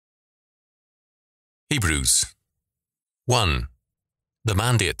Hebrews 1. The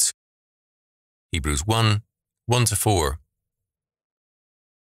Mandate. Hebrews 1, 1-4.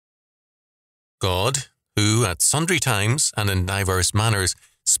 God, who at sundry times and in divers manners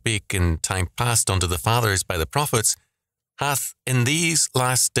spake in time past unto the fathers by the prophets, hath in these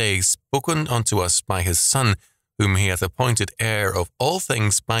last days spoken unto us by his Son, whom he hath appointed heir of all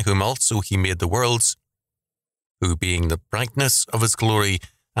things, by whom also he made the worlds, who being the brightness of his glory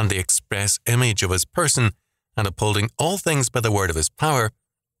and the express image of his person, and upholding all things by the word of his power,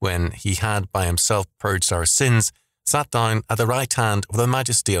 when he had by himself purged our sins, sat down at the right hand of the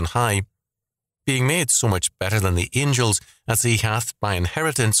Majesty on high, being made so much better than the angels, as he hath by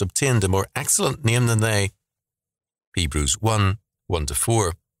inheritance obtained a more excellent name than they. Hebrews 1,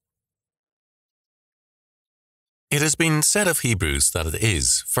 1-4. It has been said of Hebrews that it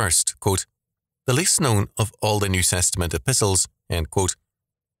is, first, quote, the least known of all the New Testament epistles, end quote.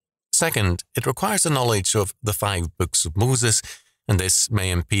 Second, it requires a knowledge of the 5 books of Moses, and this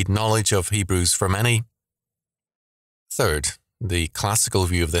may impede knowledge of Hebrews for many. Third, the classical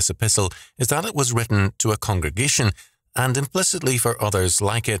view of this epistle is that it was written to a congregation, and implicitly for others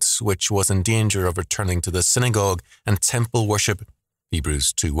like it, which was in danger of returning to the synagogue and temple worship,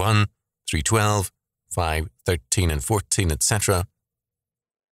 Hebrews 2:1, 3:12, 5:13 and 14, etc.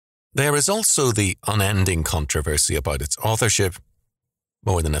 There is also the unending controversy about its authorship.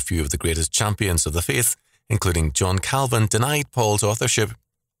 More than a few of the greatest champions of the faith, including John Calvin, denied Paul's authorship.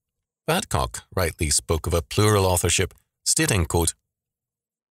 Badcock rightly spoke of a plural authorship, stating, quote,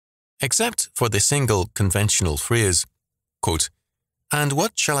 except for the single conventional phrase, quote, and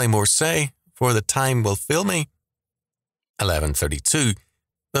what shall I more say, for the time will fail me? 1132,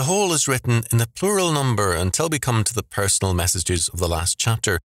 the whole is written in the plural number until we come to the personal messages of the last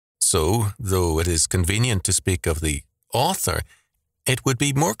chapter. So, though it is convenient to speak of the author, it would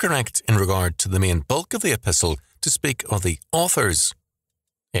be more correct in regard to the main bulk of the epistle to speak of the authors.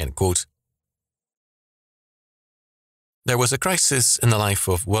 End quote. There was a crisis in the life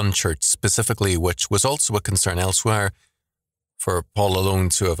of one church specifically, which was also a concern elsewhere. For Paul alone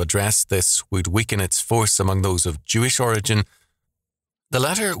to have addressed this would weaken its force among those of Jewish origin. The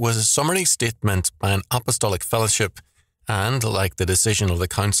letter was a summary statement by an apostolic fellowship, and, like the decision of the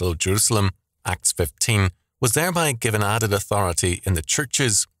Council of Jerusalem, Acts 15, was thereby given added authority in the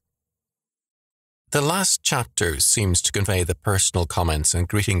churches. The last chapter seems to convey the personal comments and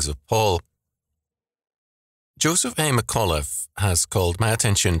greetings of Paul. Joseph A. McAuliffe has called my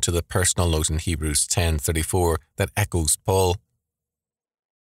attention to the personal note in Hebrews 10:34 that echoes Paul.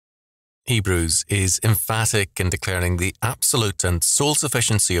 Hebrews is emphatic in declaring the absolute and sole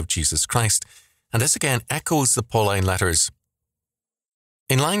sufficiency of Jesus Christ, and this again echoes the Pauline letters.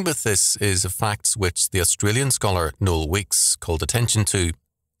 In line with this is a fact which the Australian scholar Noel Weeks called attention to,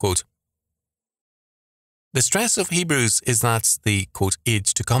 quote, the stress of Hebrews is that the, quote,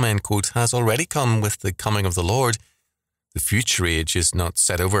 age to come, end quote, has already come with the coming of the Lord. The future age is not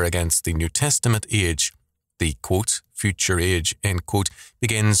set over against the New Testament age. The, quote, future age, end quote,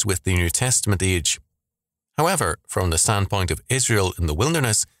 begins with the New Testament age. However, from the standpoint of Israel in the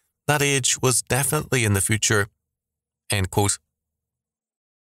wilderness, that age was definitely in the future, end quote.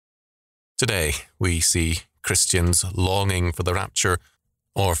 Today, we see Christians longing for the rapture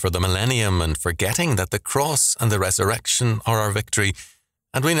or for the millennium and forgetting that the cross and the resurrection are our victory,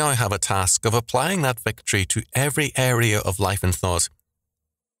 and we now have a task of applying that victory to every area of life and thought.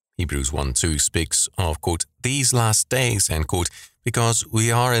 Hebrews 1:2 speaks of, quote, these last days, end quote, because we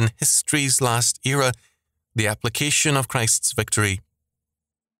are in history's last era, the application of Christ's victory.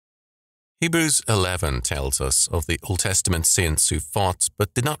 Hebrews 11 tells us of the Old Testament saints who fought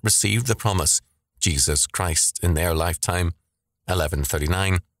but did not receive the promise, Jesus Christ, in their lifetime.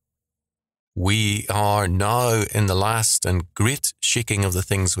 11:39. We are now in the last and great shaking of the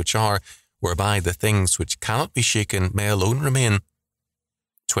things which are, whereby the things which cannot be shaken may alone remain.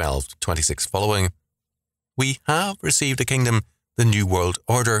 12:26 following. We have received a kingdom, the New World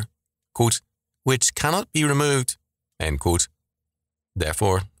Order, quote, which cannot be removed, end quote.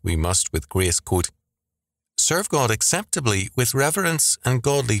 Therefore, we must with grace, quote, serve God acceptably with reverence and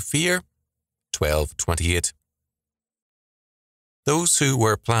godly fear. 12:28. Those who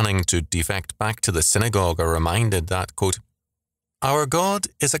were planning to defect back to the synagogue are reminded that, quote, our God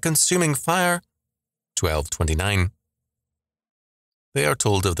is a consuming fire. 12:29. They are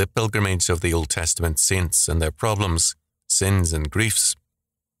told of the pilgrimage of the Old Testament saints and their problems, sins and griefs.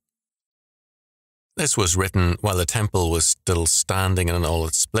 This was written while the temple was still standing in all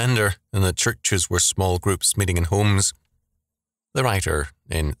its splendor, and the churches were small groups meeting in homes. The writer,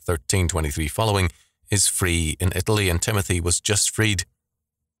 in 13:23 following, is free in Italy, and Timothy was just freed.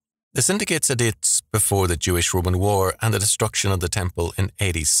 This indicates a date before the Jewish-Roman War and the destruction of the temple in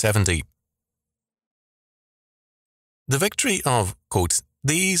AD 70. The victory of, quote,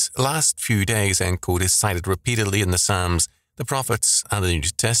 these last few days, end quote, is cited repeatedly in the Psalms, the prophets, and the New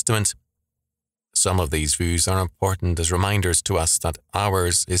Testament. Some of these views are important as reminders to us that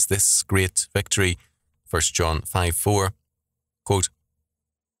ours is this great victory. 1 John 5:4, quote,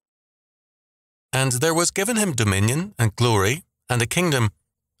 and there was given him dominion and glory and a kingdom,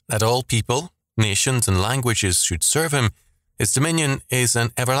 that all people, nations, and languages should serve him. His dominion is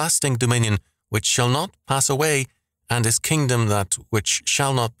an everlasting dominion which shall not pass away, and his kingdom that which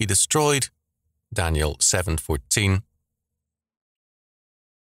shall not be destroyed. Daniel 7:14.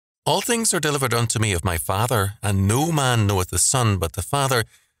 All things are delivered unto me of my Father, and no man knoweth the Son but the Father,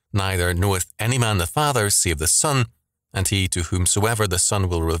 neither knoweth any man the Father save the Son, and he to whomsoever the Son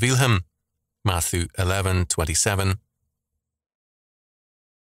will reveal him. Matthew 11:27.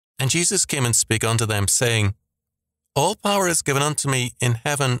 And Jesus came and spake unto them, saying, all power is given unto me in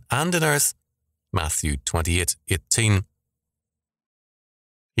heaven and in earth. Matthew 28:18.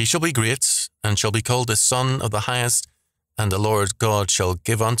 He shall be great, and shall be called the Son of the Highest, and the Lord God shall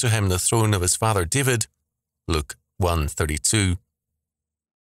give unto him the throne of his father David. Luke 1:32.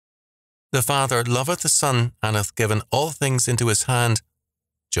 The Father loveth the Son, and hath given all things into his hand.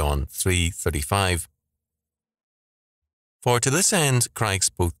 John 3:35. For to this end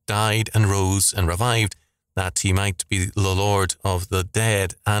Christ both died and rose and revived, that he might be the Lord of the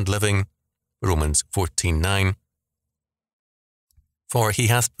dead and living. Romans 14:9. For he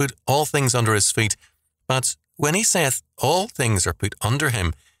hath put all things under his feet, but when he saith all things are put under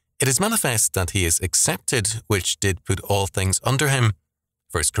him, it is manifest that he is accepted which did put all things under him.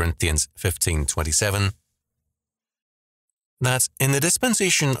 1 Corinthians 15:27. That in the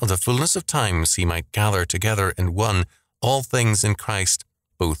dispensation of the fullness of times he might gather together in one all things in Christ,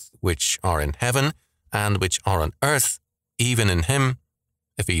 both which are in heaven and which are on earth, even in him.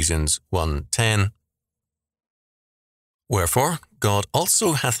 Ephesians 1:10. Wherefore God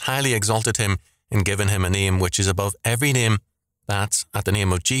also hath highly exalted him, and given him a name which is above every name, that at the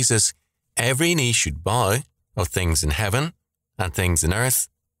name of Jesus every knee should bow, of things in heaven, and things in earth,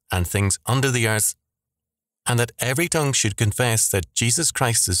 and things under the earth, and that every tongue should confess that Jesus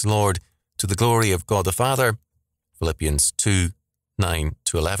Christ is Lord, to the glory of God the Father. Philippians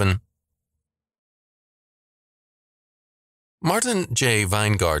 2:9-11. Martin J.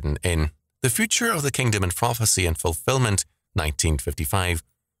 Weingarten in The Future of the Kingdom in Prophecy and Fulfillment, 1955,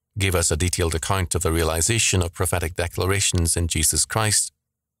 gave us a detailed account of the realization of prophetic declarations in Jesus Christ.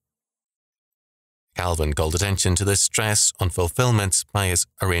 Calvin called attention to this stress on fulfillment by his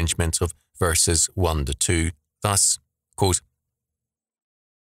arrangement of verses 1-2, thus, quote,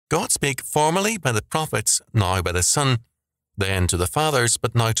 God spake formerly by the prophets, now by the Son, then to the fathers,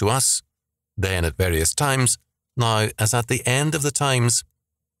 but now to us, then at various times, now as at the end of the times.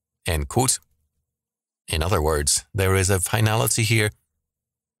 End quote. In other words, there is a finality here.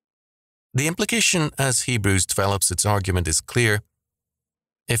 The implication as Hebrews develops its argument is clear.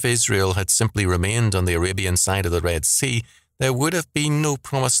 If Israel had simply remained on the Arabian side of the Red Sea, there would have been no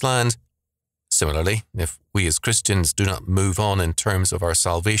promised land. Similarly, if we as Christians do not move on in terms of our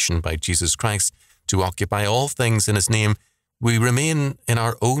salvation by Jesus Christ to occupy all things in his name, we remain in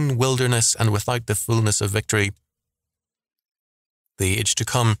our own wilderness and without the fullness of victory. The age to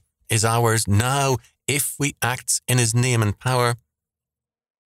come is ours now if we act in his name and power.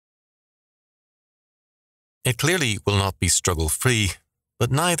 It clearly will not be struggle-free,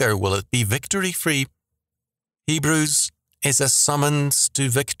 but neither will it be victory-free. Hebrews is a summons to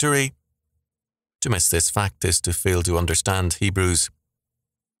victory. To miss this fact is to fail to understand Hebrews.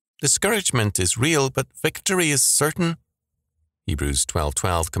 Discouragement is real, but victory is certain. Hebrews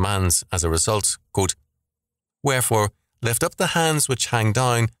 12:12 commands as a result, quote, Wherefore, lift up the hands which hang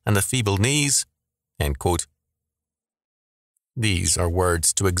down and the feeble knees, end quote. These are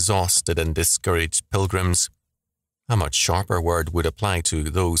words to exhausted and discouraged pilgrims. A much sharper word would apply to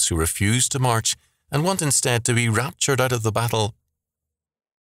those who refuse to march and want instead to be raptured out of the battle.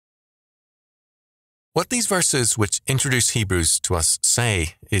 What these verses which introduce Hebrews to us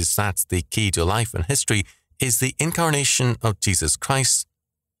say is that the key to life and history is the incarnation of Jesus Christ.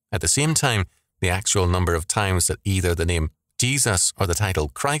 At the same time, the actual number of times that either the name Jesus or the title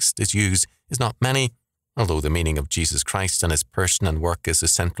Christ is used is not many, although the meaning of Jesus Christ and his person and work is the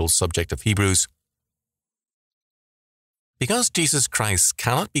central subject of Hebrews. Because Jesus Christ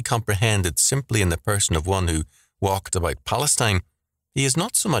cannot be comprehended simply in the person of one who walked about Palestine, he is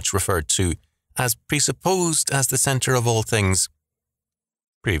not so much referred to as presupposed as the centre of all things.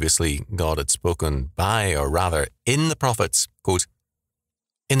 Previously, God had spoken by, or rather in the prophets, quote,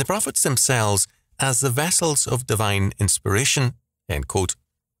 in the prophets themselves as the vessels of divine inspiration, end quote.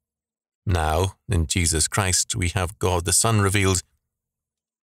 Now, in Jesus Christ, we have God the Son revealed.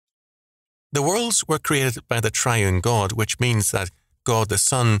 The worlds were created by the triune God, which means that God the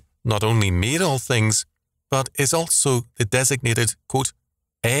Son not only made all things, but is also the designated, quote,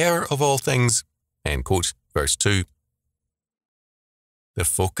 heir of all things, end quote, verse 2. The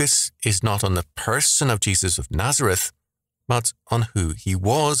focus is not on the person of Jesus of Nazareth, but on who he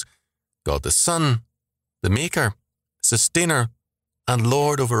was, God the Son, the Maker, Sustainer, and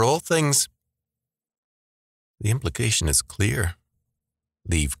Lord over all things. The implication is clear.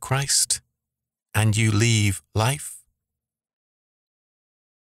 Leave Christ, and you leave life.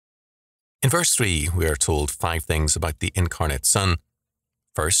 In verse 3, we are told 5 things about the incarnate Son.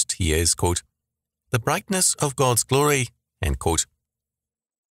 First, he is, quote, the brightness of God's glory, end quote.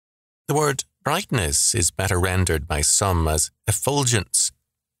 The word brightness is better rendered by some as effulgence.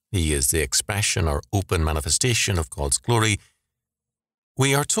 He is the expression or open manifestation of God's glory.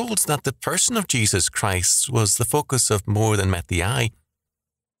 We are told that the person of Jesus Christ was the focus of more than met the eye.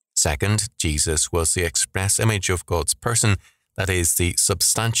 Second, Jesus was the express image of God's person, that is, the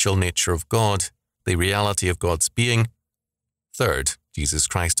substantial nature of God, the reality of God's being. Third, Jesus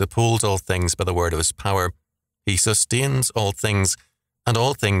Christ upholds all things by the word of his power. He sustains all things, and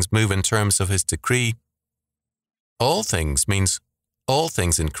all things move in terms of his decree. All things means all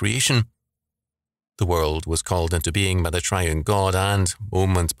things in creation. The world was called into being by the triune God, and,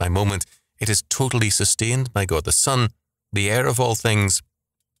 moment by moment, it is totally sustained by God the Son, the heir of all things.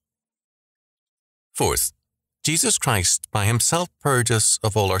 Fourth, Jesus Christ by himself purged us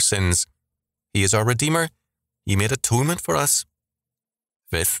of all our sins. He is our Redeemer. He made atonement for us.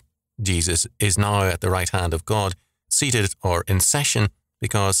 Fifth, Jesus is now at the right hand of God, seated or in session,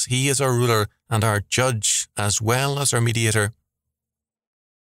 because he is our ruler and our judge as well as our mediator.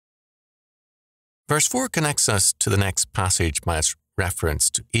 Verse 4 connects us to the next passage by its reference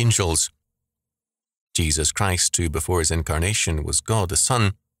to angels. Jesus Christ, who before his incarnation was God the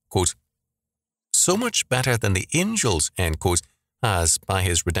Son, quote, so much better than the angels, end quote, has by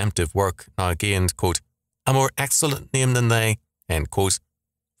his redemptive work now gained, quote, a more excellent name than they, end quote.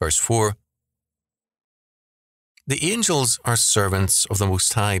 Verse 4. The angels are servants of the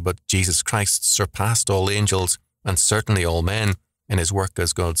Most High, but Jesus Christ surpassed all angels, and certainly all men, in his work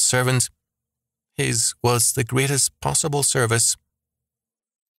as God's servant. His was the greatest possible service.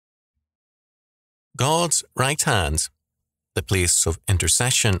 God's right hand, the place of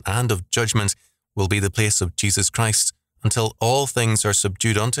intercession and of judgment, will be the place of Jesus Christ until all things are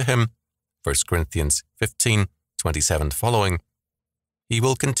subdued unto him. 1 Corinthians 15:27 following. He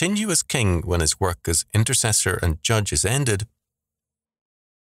will continue as king when his work as intercessor and judge is ended.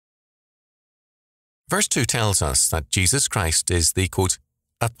 Verse 2 tells us that Jesus Christ is the, quote,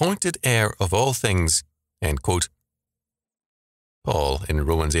 appointed heir of all things, end quote. Paul in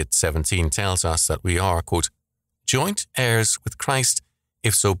Romans 8:17 tells us that we are, quote, joint heirs with Christ,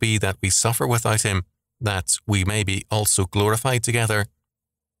 if so be that we suffer without him, that we may be also glorified together,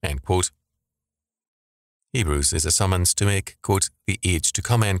 end quote. Hebrews is a summons to make, quote, the age to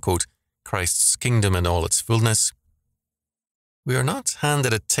come, end quote, Christ's kingdom in all its fullness. We are not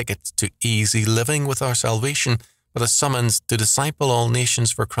handed a ticket to easy living with our salvation, but a summons to disciple all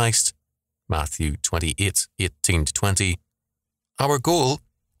nations for Christ. Matthew 28:18-20. Our goal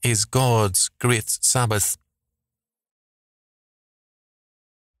is God's great Sabbath.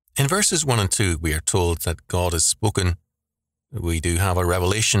 In verses 1 and 2, we are told that God has spoken. We do have a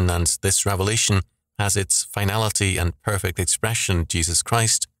revelation, and this revelation has its finality and perfect expression, Jesus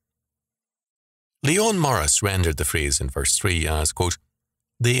Christ. Leon Morris rendered the phrase in verse 3 as, quote,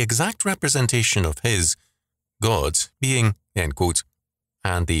 the exact representation of his, God's, being, end quote,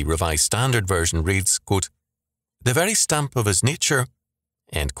 and the Revised Standard Version reads, quote, the very stamp of his nature,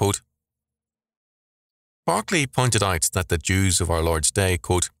 end quote. Barclay pointed out that the Jews of our Lord's day,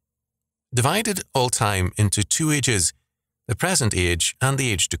 quote, divided all time into 2 ages, the present age and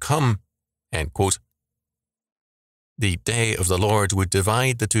the age to come, end quote. The day of the Lord would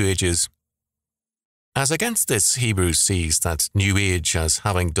divide the 2 ages. As against this, Hebrews sees that new age as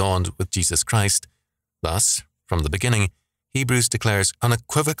having dawned with Jesus Christ. Thus, from the beginning, Hebrews declares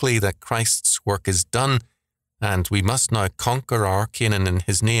unequivocally that Christ's work is done, and we must now conquer our Canaan in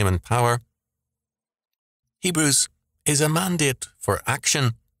his name and power. Hebrews is a mandate for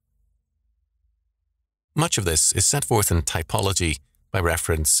action. Much of this is set forth in typology by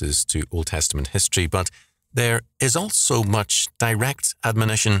references to Old Testament history, but there is also much direct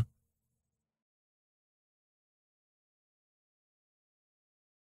admonition.